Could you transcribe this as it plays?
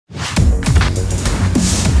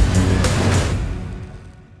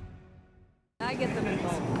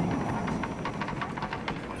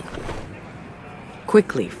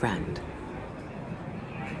Quickly, friend.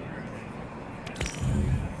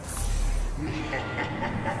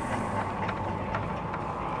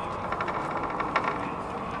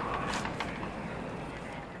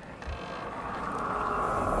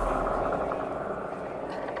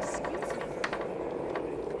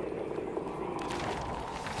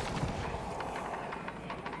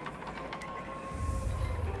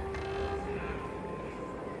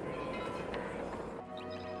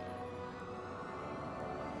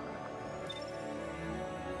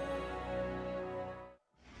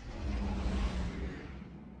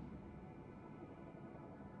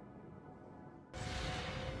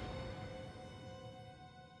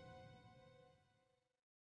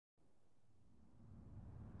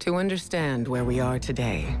 To understand where we are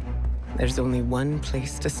today, there's only one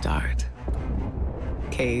place to start.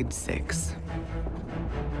 Cayde 6.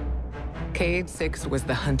 Cayde 6 was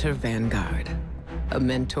the Hunter Vanguard, a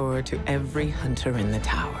mentor to every hunter in the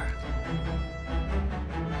tower.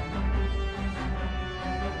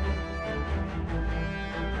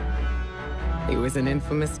 He was an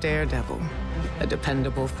infamous daredevil, a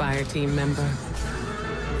dependable fire team member,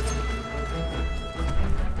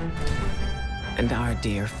 and our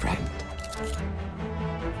dear friend.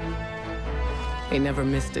 He never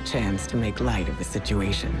missed a chance to make light of a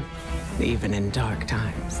situation, even in dark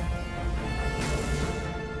times.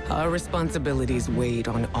 Our responsibilities weighed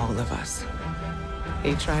on all of us.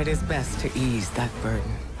 He tried his best to ease that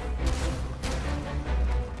burden.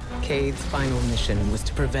 Cayde's final mission was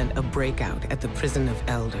to prevent a breakout at the Prison of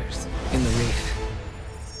Elders in the Reef.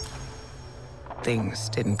 Things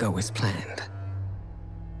didn't go as planned.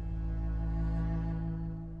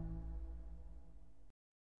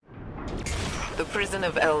 The Prison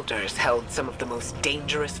of Elders held some of the most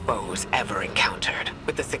dangerous foes ever encountered.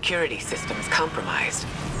 With the security systems compromised,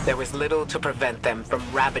 there was little to prevent them from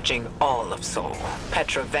ravaging all of Sol.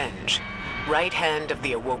 Petra Venge, right hand of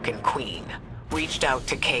the Awoken Queen, reached out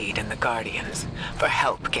to Cayde and the Guardians for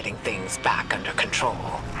help getting things back under control.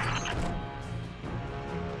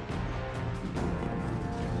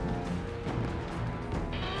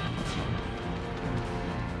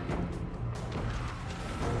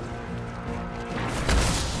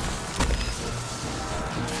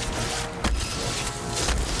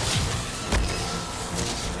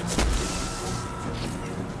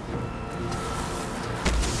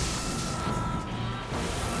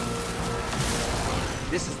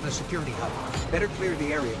 This is the security hub. Better clear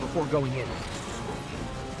the area before going in.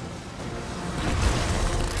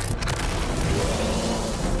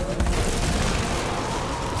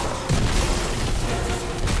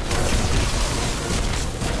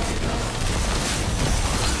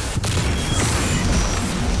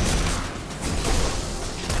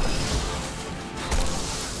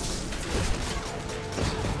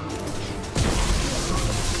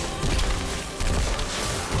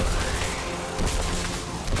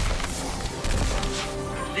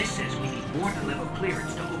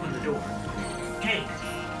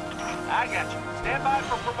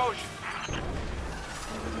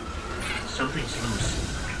 Something's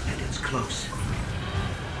loose, and it's close.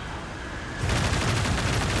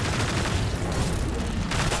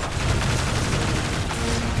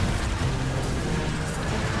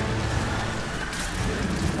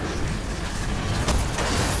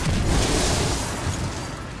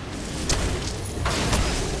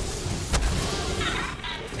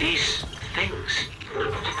 These things,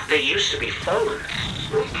 they used to be fallen.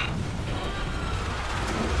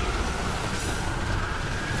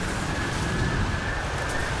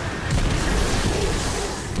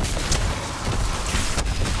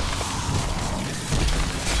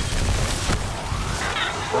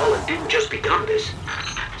 Didn't just become this.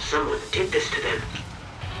 Someone did this to them.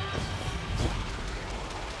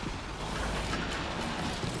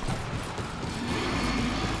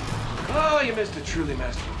 Oh, you missed a truly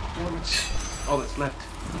masterful performance. All that's left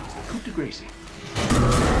is the coup de grace.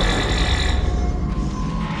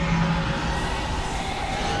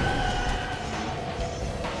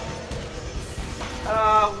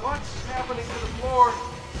 What's happening to the floor?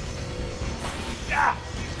 Ah,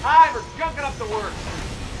 these Hive are gunking up the works.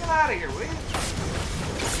 Get out of here, will you?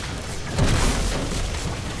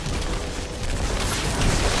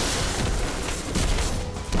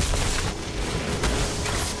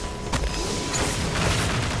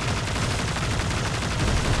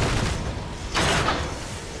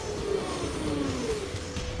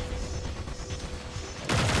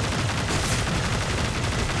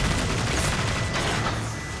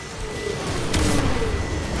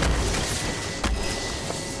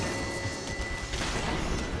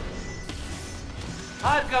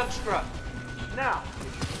 Hive gun struck. Now.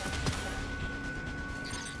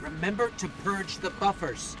 Remember to purge the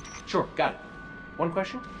buffers. Sure, got it. One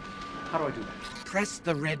question? How do I do that? Press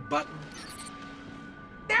the red button,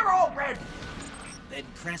 They're all red! then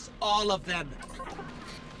press all of them.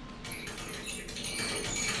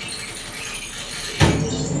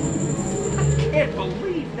 Can't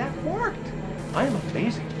believe that worked! I am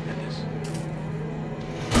amazing at this.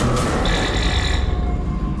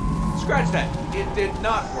 Scratch that. It did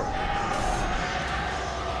not work.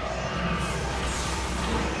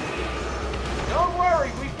 Don't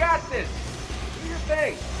worry, we got this. Do your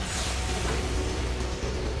thing.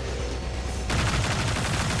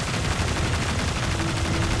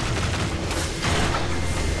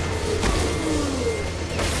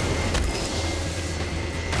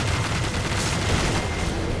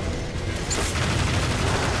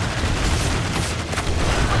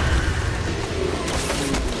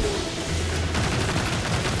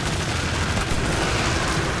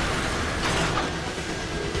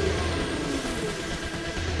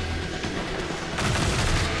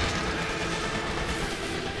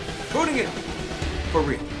 Putting it for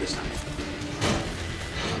real this time.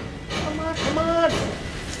 Come on, come on!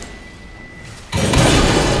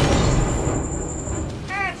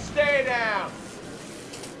 And stay down!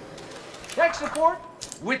 Tech support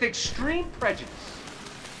with extreme prejudice.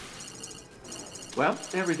 Well,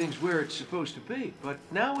 everything's where it's supposed to be, but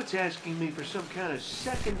now it's asking me for some kind of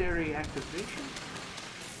secondary activation.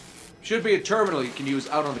 Should be a terminal you can use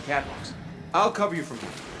out on the catwalks. I'll cover you from here,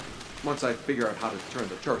 once I figure out how to turn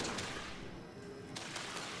the turrets on.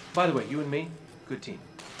 By the way, you and me, good team.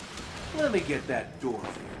 Let me get that door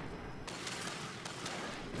for you.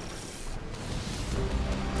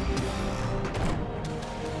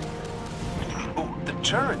 Oh, the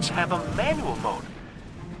turrets have a manual mode.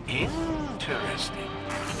 Interesting.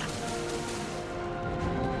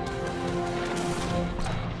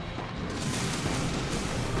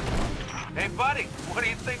 Hey, buddy, what do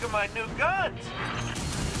you think of my new guns?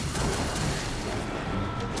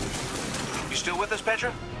 You still with us,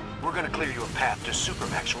 Petra? We're gonna clear you a path to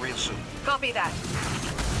Supermax real soon. Copy that.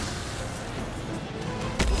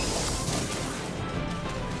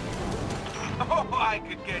 Oh, I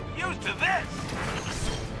could get used to this!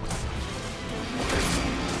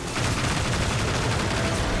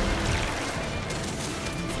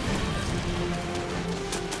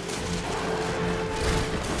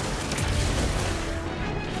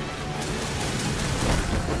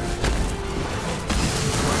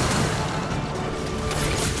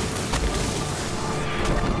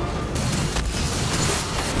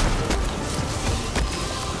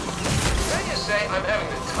 I'm having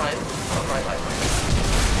the time of my life.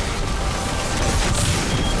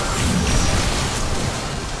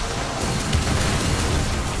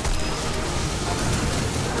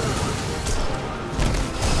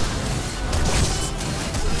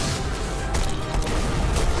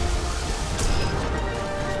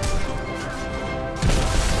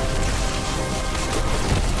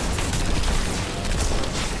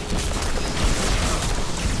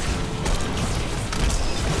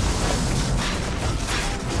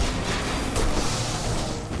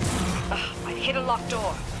 Hit a locked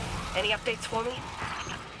door. Any updates for me?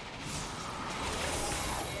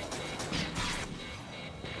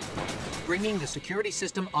 Bringing the security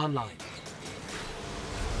system online.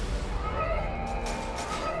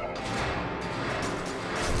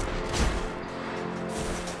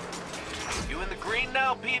 You in the green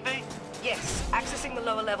now, PV? Yes, accessing the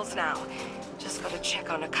lower levels now. Just gotta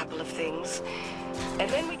check on a couple of things. And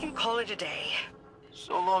then we can call it a day.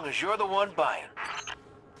 So long as you're the one buying.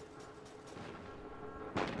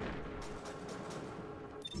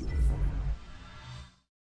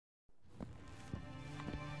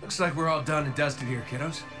 Looks like we're all done and dusted here,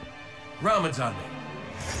 kiddos. Ramen's on me.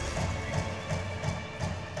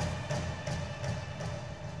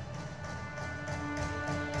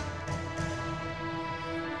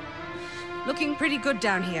 Looking pretty good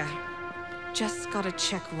down here. Just gotta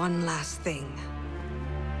check one last thing.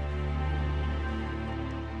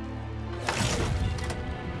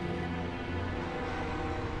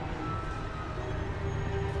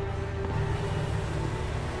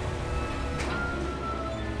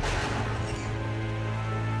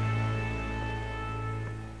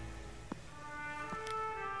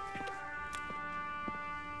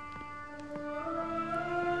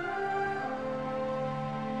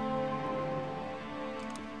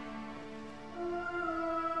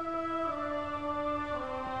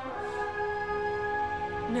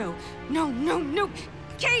 No!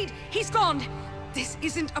 Cayde! He's gone! This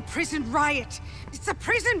isn't a prison riot. It's a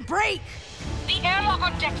prison break! The airlock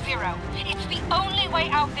on Deck Zero. It's the only way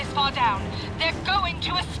out this far down. They're going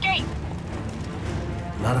to escape.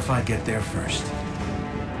 Not if I get there first.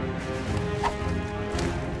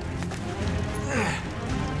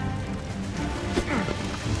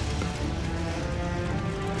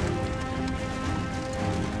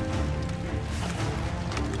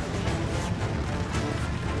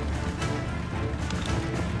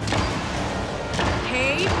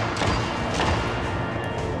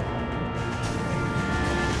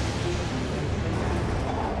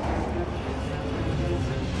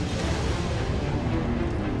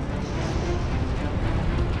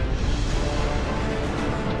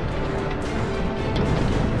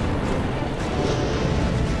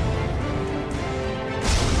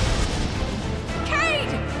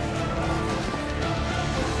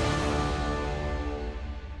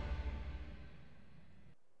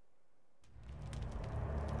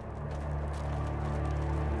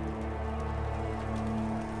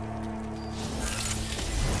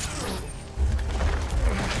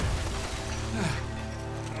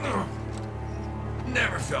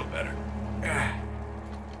 Never felt better.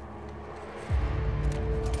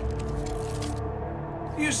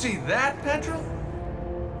 You see that, Petra?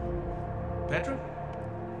 Petra?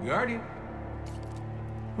 Guardian?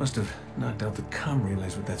 Must have knocked out the comm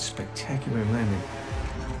relays with that spectacular landing.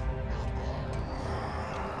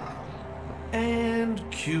 And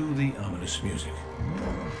cue the ominous music.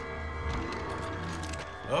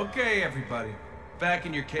 Okay, everybody. Back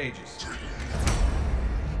in your cages.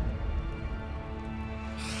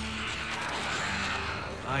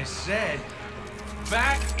 I said,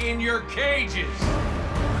 back in your cages!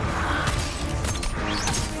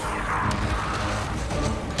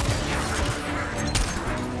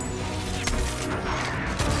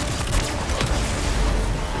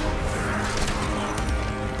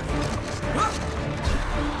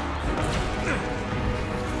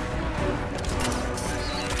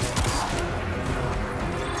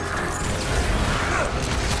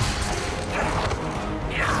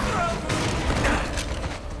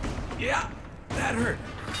 Yeah, that hurt.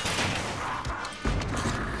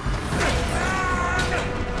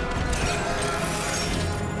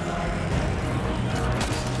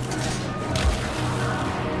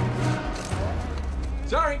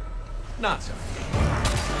 Sorry, not sorry.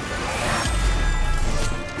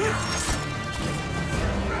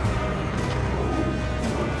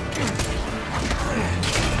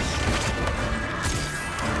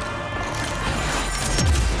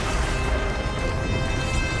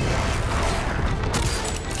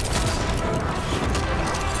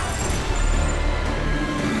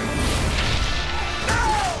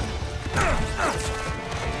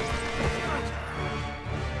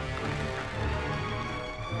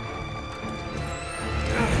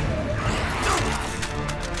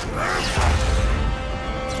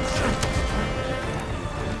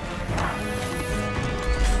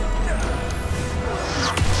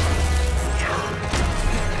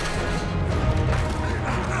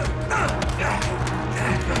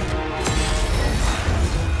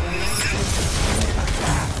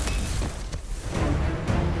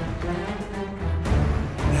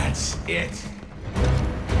 It.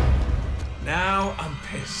 Now I'm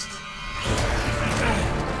pissed.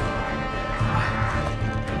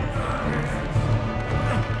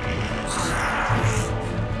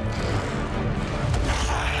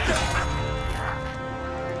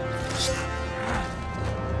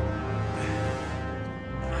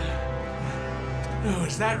 Oh,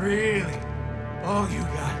 is that really all you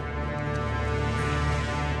got?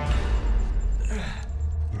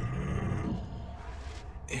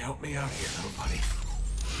 Help me out here, little buddy.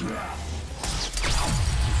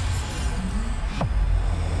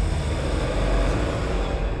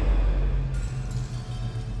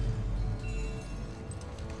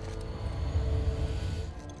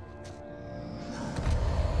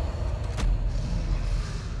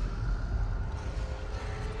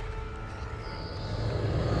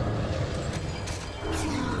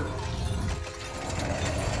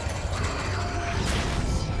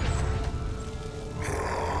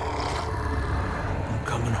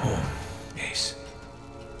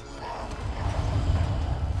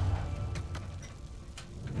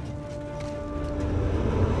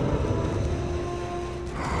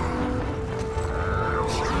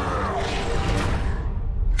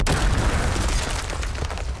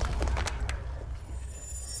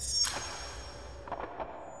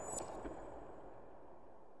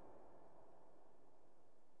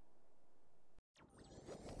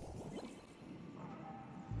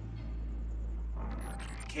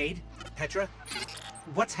 Cayde? Petra?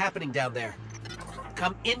 What's happening down there?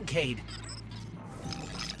 Come in, Cayde.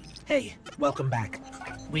 Hey, welcome back.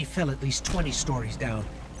 We fell at least 20 stories down,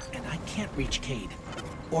 and I can't reach Cayde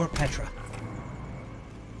or Petra.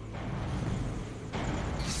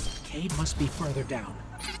 Cayde must be further down.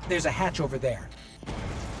 There's a hatch over there.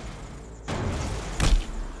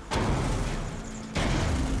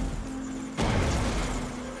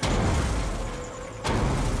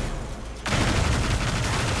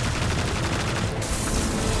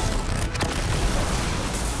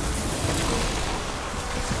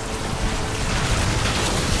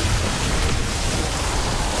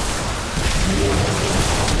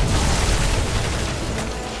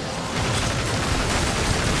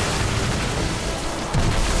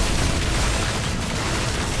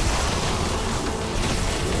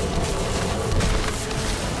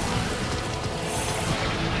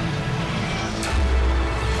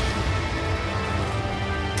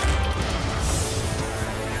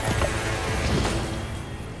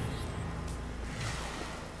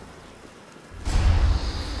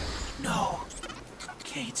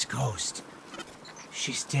 Cayde's ghost.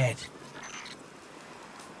 She's dead.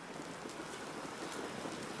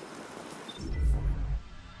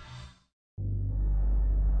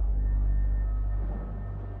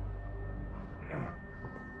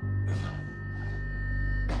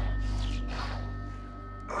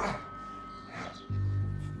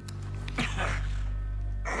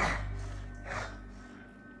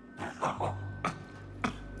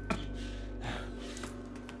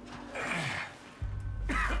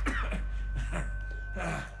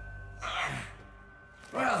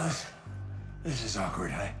 This is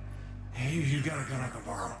awkward. You got a gun I can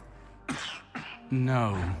borrow?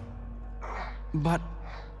 No. But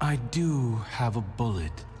I do have a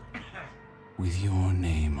bullet with your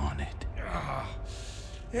name on it.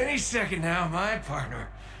 Any second now, my partner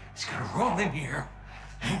is gonna roll in here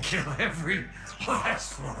and kill every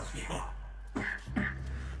last one of you.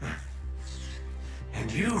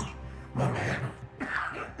 And you, my man.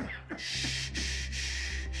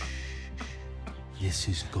 This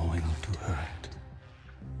is going to hurt.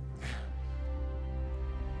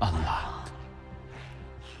 A lot.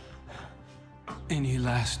 Any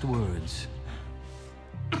last words?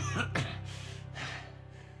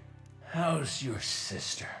 How's your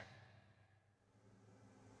sister?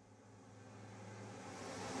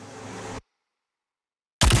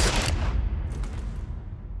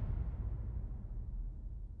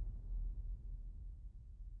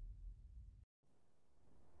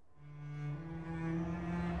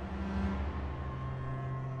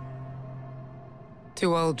 To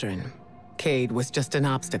Uldren, Cayde was just an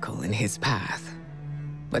obstacle in his path.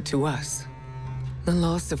 But to us, the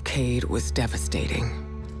loss of Cayde was devastating.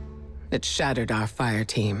 It shattered our fire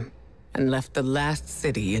team and left the last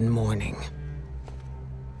city in mourning.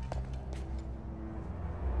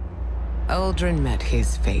 Uldren met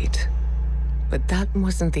his fate, but that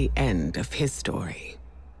wasn't the end of his story.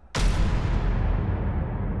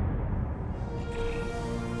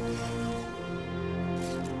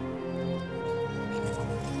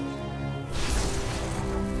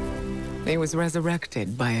 He was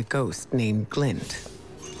resurrected by a ghost named Glint,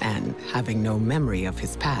 and, having no memory of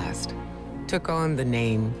his past, took on the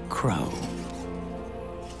name Crow.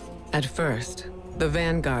 At first, the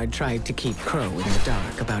Vanguard tried to keep Crow in the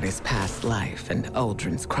dark about his past life and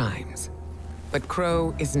Uldren's crimes. But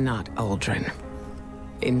Crow is not Uldren.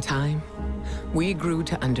 In time, we grew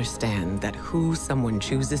to understand that who someone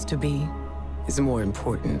chooses to be is more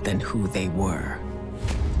important than who they were.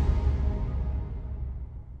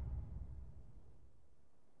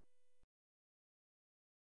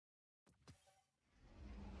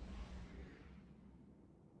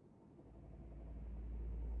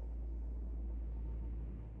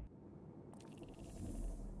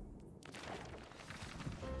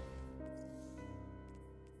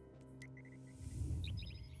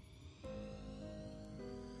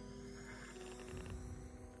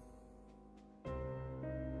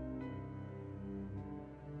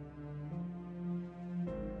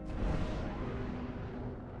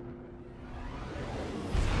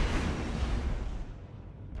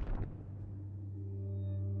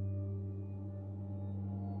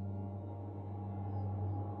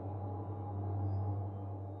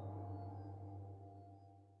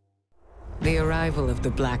 The arrival of the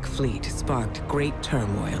Black Fleet sparked great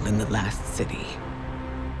turmoil in the last city.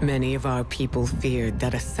 Many of our people feared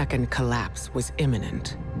that a second collapse was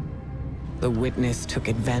imminent. The Witness took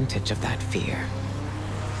advantage of that fear.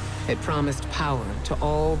 It promised power to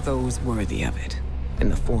all those worthy of it, in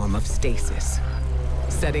the form of Stasis,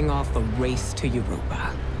 setting off a race to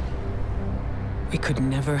Europa. We could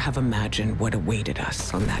never have imagined what awaited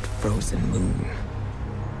us on that frozen moon.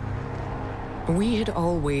 We had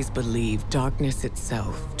always believed darkness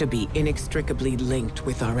itself to be inextricably linked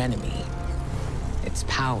with our enemy. Its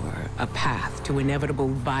power a path to inevitable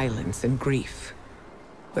violence and grief.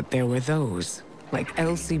 But there were those, like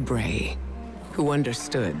Elsie Bray, who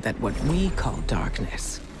understood that what we call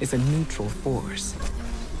darkness is a neutral force.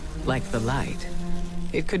 Like the light,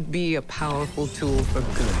 it could be a powerful tool for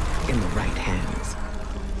good in the right hands,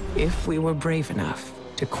 if we were brave enough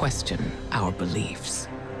to question our beliefs.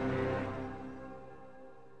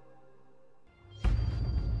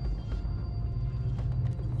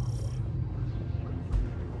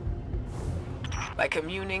 By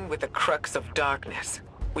communing with the Crux of darkness,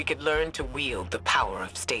 we could learn to wield the power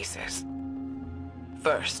of Stasis.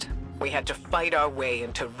 First, we had to fight our way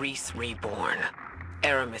into Reese Reborn,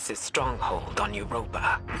 Aramis's stronghold on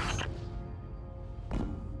Europa.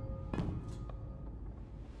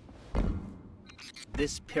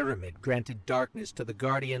 This pyramid granted darkness to the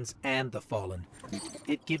Guardians and the Fallen.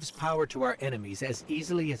 It gives power to our enemies as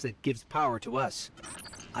easily as it gives power to us.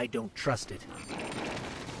 I don't trust it.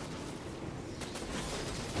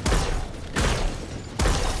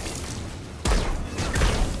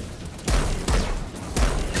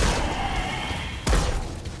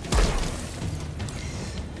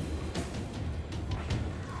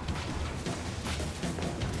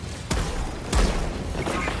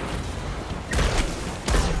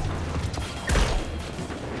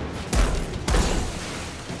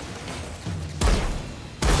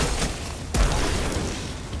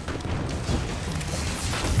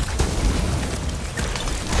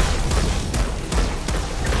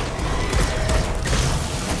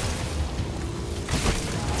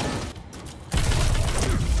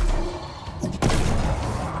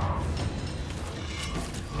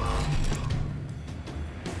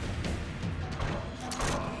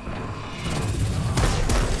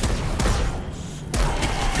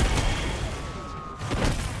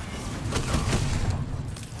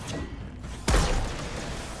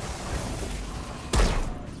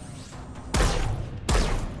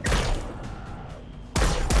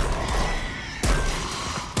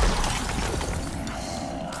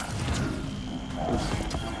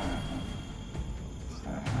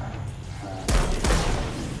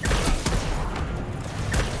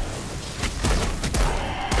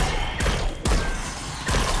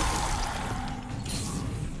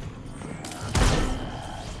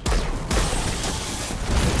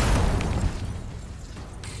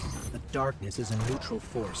 Darkness is a neutral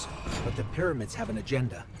force, but the pyramids have an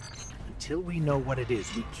agenda. Until we know what it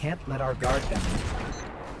is, we can't let our guard down.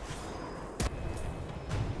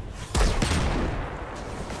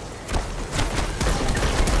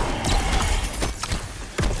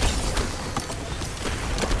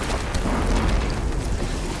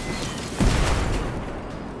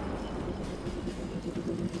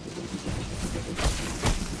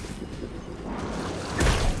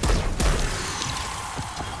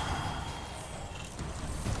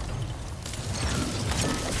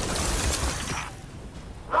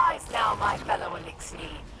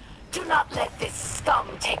 Do not let this scum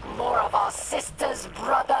take more of our sisters,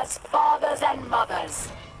 brothers, fathers, and mothers.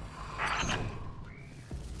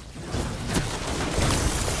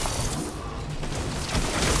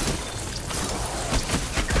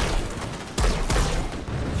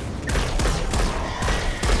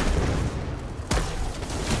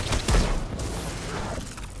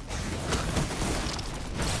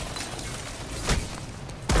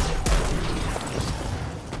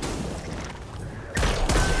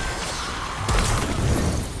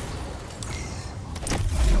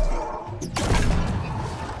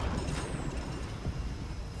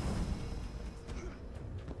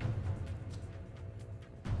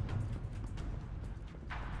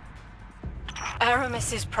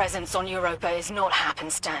 Aramis's presence on Europa is not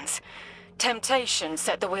happenstance. Temptation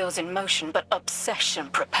set the wheels in motion, but obsession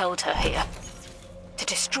propelled her here. To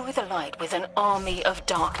destroy the light with an army of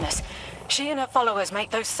darkness, she and her followers make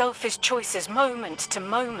those selfish choices moment to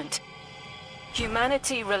moment.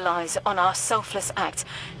 Humanity relies on our selfless acts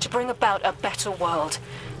to bring about a better world.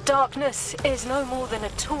 Darkness is no more than a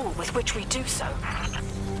tool with which we do so.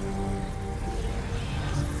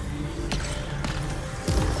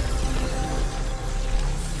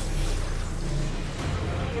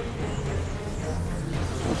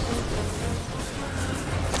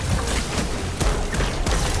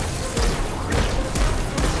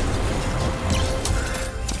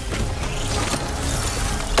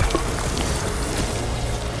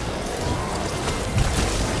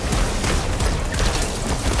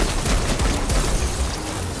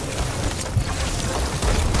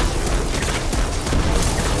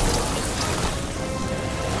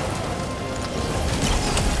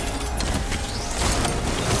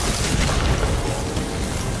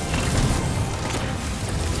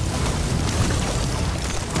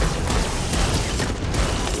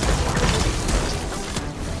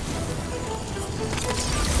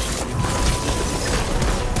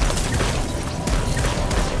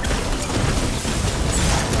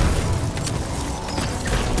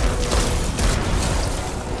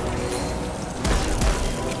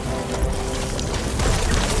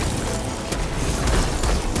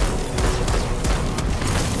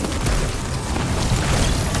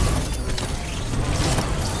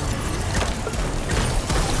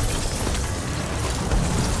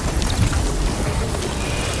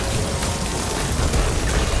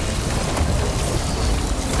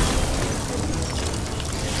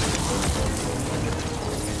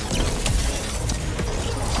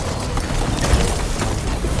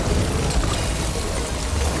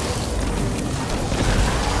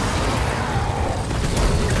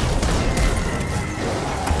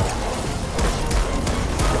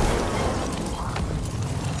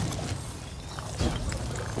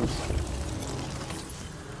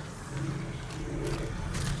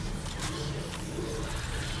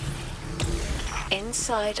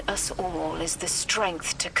 Inside us all is the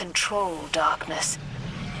strength to control darkness.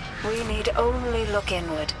 We need only look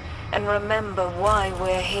inward and remember why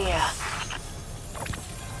we're here.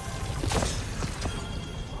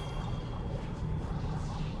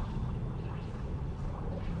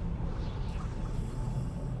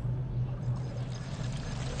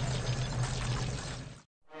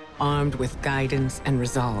 Armed with guidance and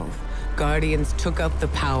resolve, Guardians took up the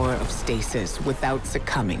power of Stasis without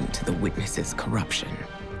succumbing to the Witness's corruption.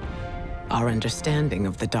 Our understanding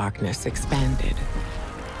of the darkness expanded.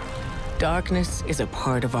 Darkness is a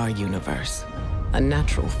part of our universe, a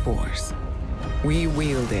natural force. We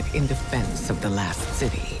wield it in defense of the last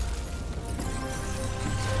city.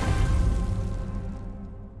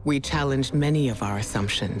 We challenged many of our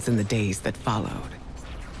assumptions in the days that followed.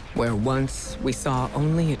 Where once we saw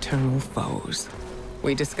only eternal foes,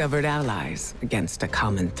 we discovered allies against a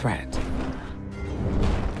common threat.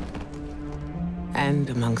 And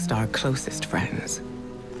amongst our closest friends,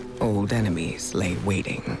 old enemies lay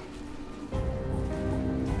waiting.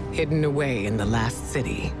 Hidden away in the last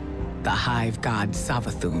city, the Hive god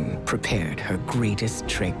Savathun prepared her greatest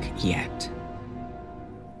trick yet.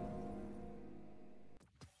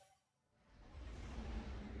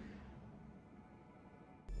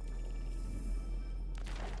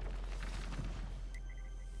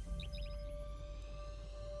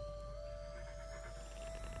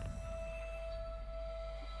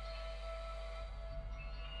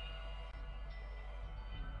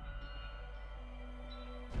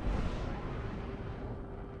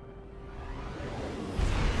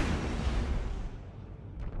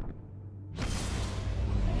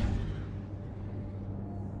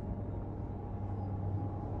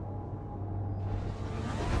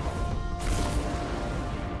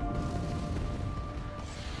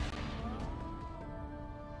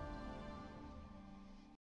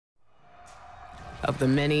 Of the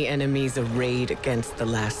many enemies arrayed against the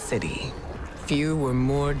last city, few were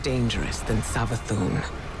more dangerous than Savathun,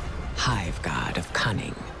 Hive god of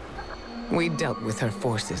cunning. We dealt with her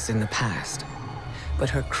forces in the past,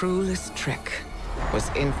 but her cruelest trick was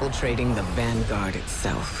infiltrating the Vanguard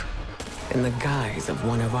itself, in the guise of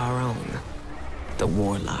one of our own, the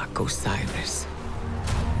warlock Osiris.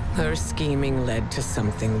 Her scheming led to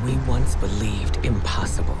something we once believed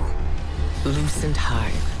impossible. Lucent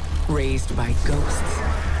Hive, raised by ghosts,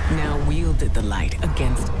 now wielded the light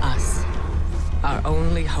against us. Our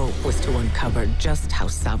only hope was to uncover just how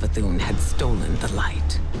Savathun had stolen the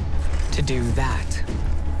light. To do that,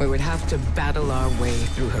 we would have to battle our way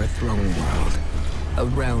through her throne world, a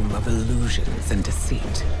realm of illusions and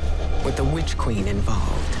deceit. With the Witch Queen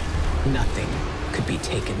involved, nothing could be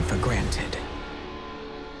taken for granted.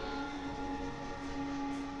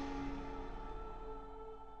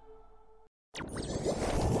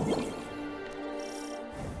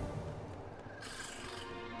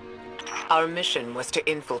 Our mission was to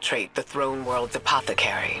infiltrate the Throne World's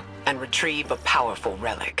apothecary and retrieve a powerful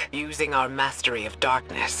relic. Using our mastery of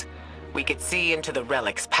darkness, we could see into the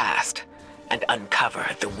relic's past and uncover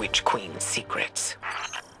the Witch Queen's secrets.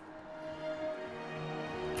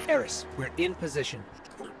 Eris, we're in position.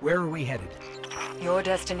 Where are we headed? Your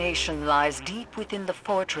destination lies deep within the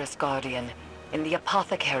fortress, Guardian, in the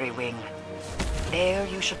apothecary wing. There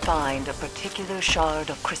you should find a particular shard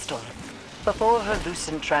of crystal. Before her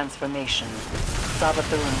Lucent transformation,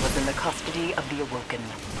 Savathun was in the custody of the Awoken,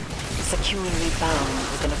 securely bound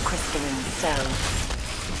within a crystalline cell.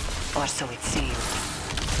 Or so it seemed.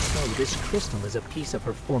 So this crystal is a piece of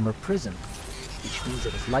her former prison, which means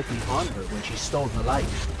it was likely on her when she stole the light.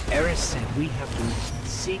 Eris said we have to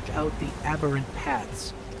seek out the aberrant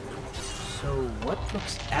paths. So what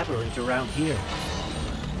looks aberrant around here?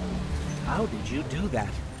 How did you do that?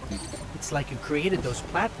 It's like you created those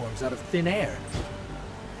platforms out of thin air.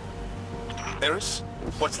 Eris,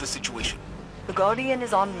 what's the situation? The Guardian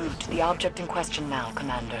is en route to the object in question now,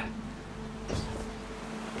 Commander.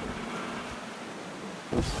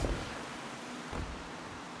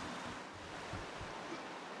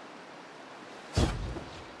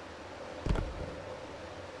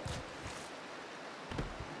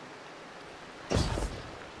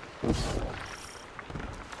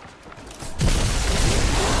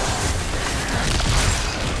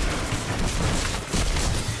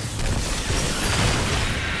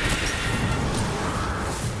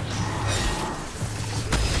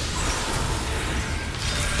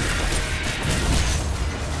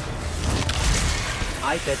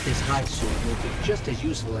 I bet this Hive sword will be just as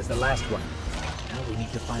useful as the last one. Now we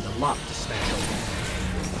need to find a lock to smash open.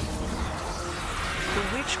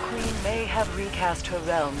 The Witch Queen may have recast her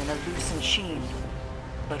realm in a Lucent sheen,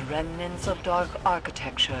 but remnants of dark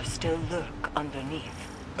architecture still lurk underneath.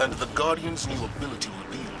 And the Guardian's new ability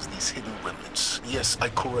reveals these hidden remnants. Yes,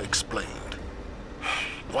 Ikora explained.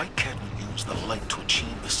 Why can't we use the light to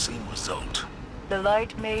achieve the same result? The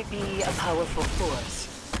light may be a powerful force,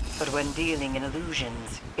 but when dealing in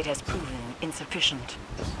illusions, it has proven insufficient.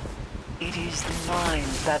 It is the mind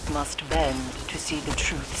that must bend to see the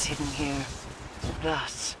truths hidden here.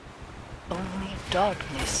 Thus, only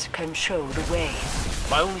darkness can show the way.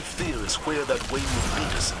 My only fear is where that way will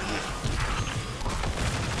lead us in the end.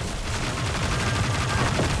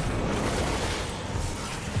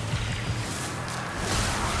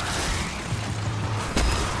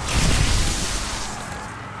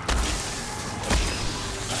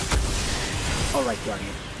 All right,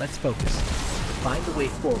 Guardian, let's focus. To find the way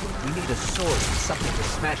forward, we need a sword and something to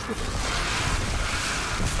smash with it.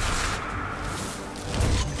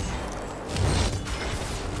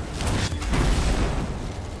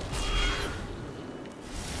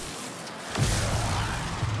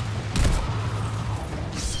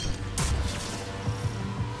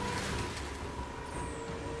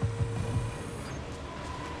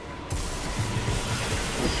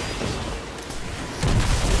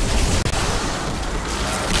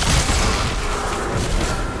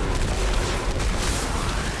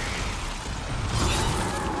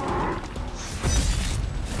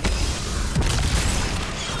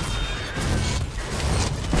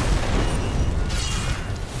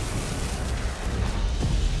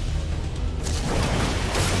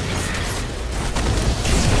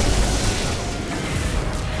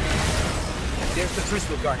 There's the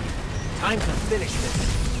Crystal Guardian. Time to finish this.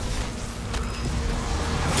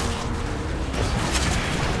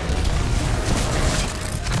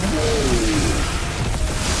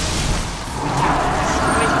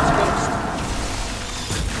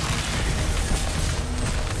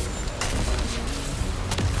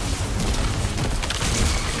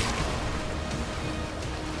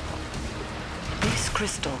 This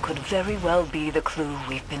crystal could very well be the clue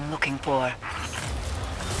we've been looking for.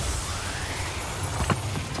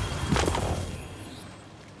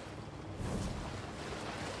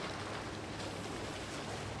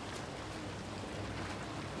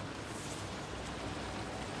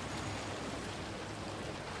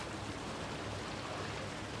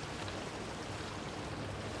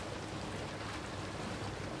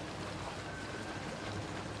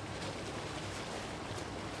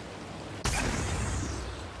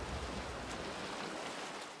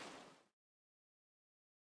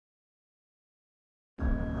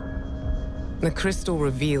 The crystal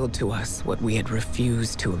revealed to us what we had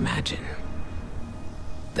refused to imagine.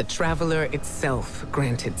 The Traveler itself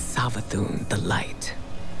granted Savathun the light.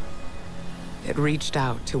 It reached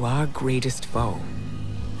out to our greatest foe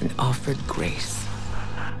and offered grace.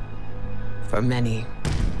 For many,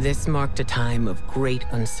 this marked a time of great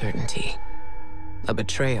uncertainty. A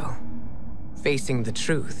betrayal. Facing the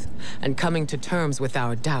truth and coming to terms with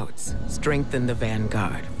our doubts strengthened the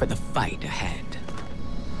vanguard for the fight ahead.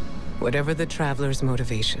 Whatever the Traveler's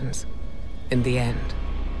motivations, in the end,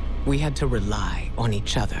 we had to rely on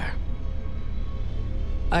each other.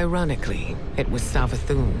 Ironically, it was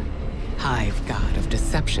Savathun, Hive god of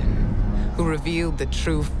deception, who revealed the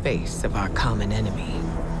true face of our common enemy,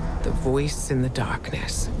 the voice in the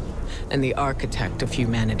darkness, and the architect of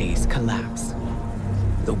humanity's collapse,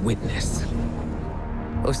 the Witness.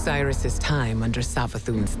 Osiris's time under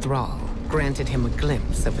Savathun's thrall granted him a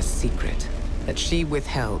glimpse of a secret that she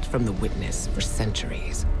withheld from the Witness for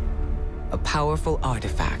centuries. A powerful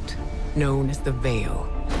artifact, known as the Veil,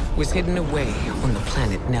 was hidden away on the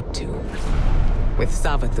planet Neptune. With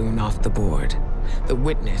Savathun off the board, the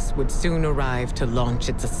Witness would soon arrive to launch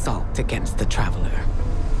its assault against the Traveler.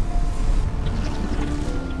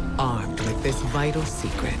 Armed with this vital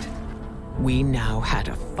secret, we now had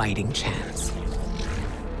a fighting chance.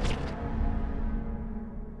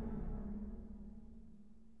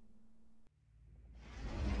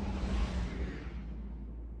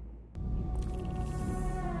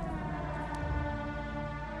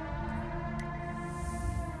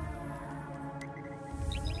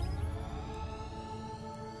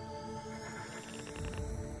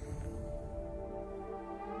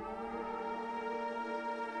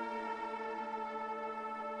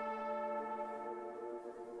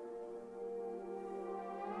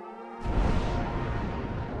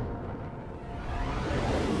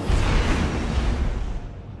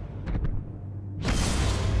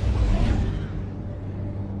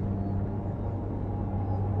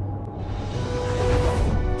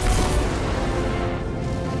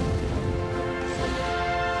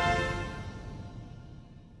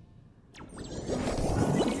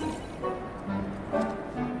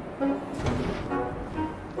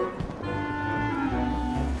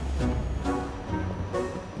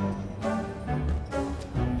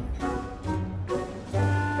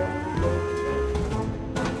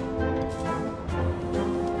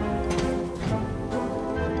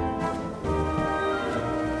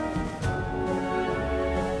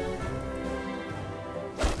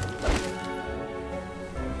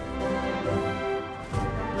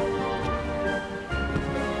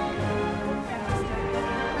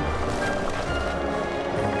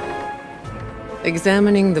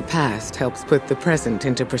 Examining the past helps put the present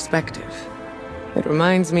into perspective. It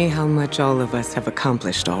reminds me how much all of us have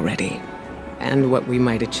accomplished already, and what we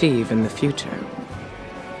might achieve in the future.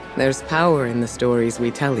 There's power in the stories we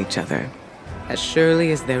tell each other, as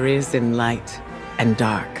surely as there is in light and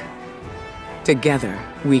dark. Together,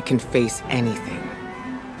 we can face anything.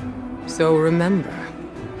 So remember,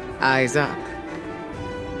 eyes up.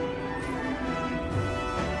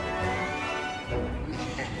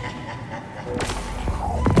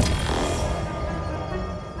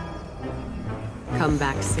 Come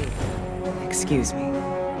back safe. Excuse me,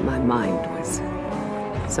 my mind was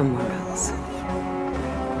somewhere else.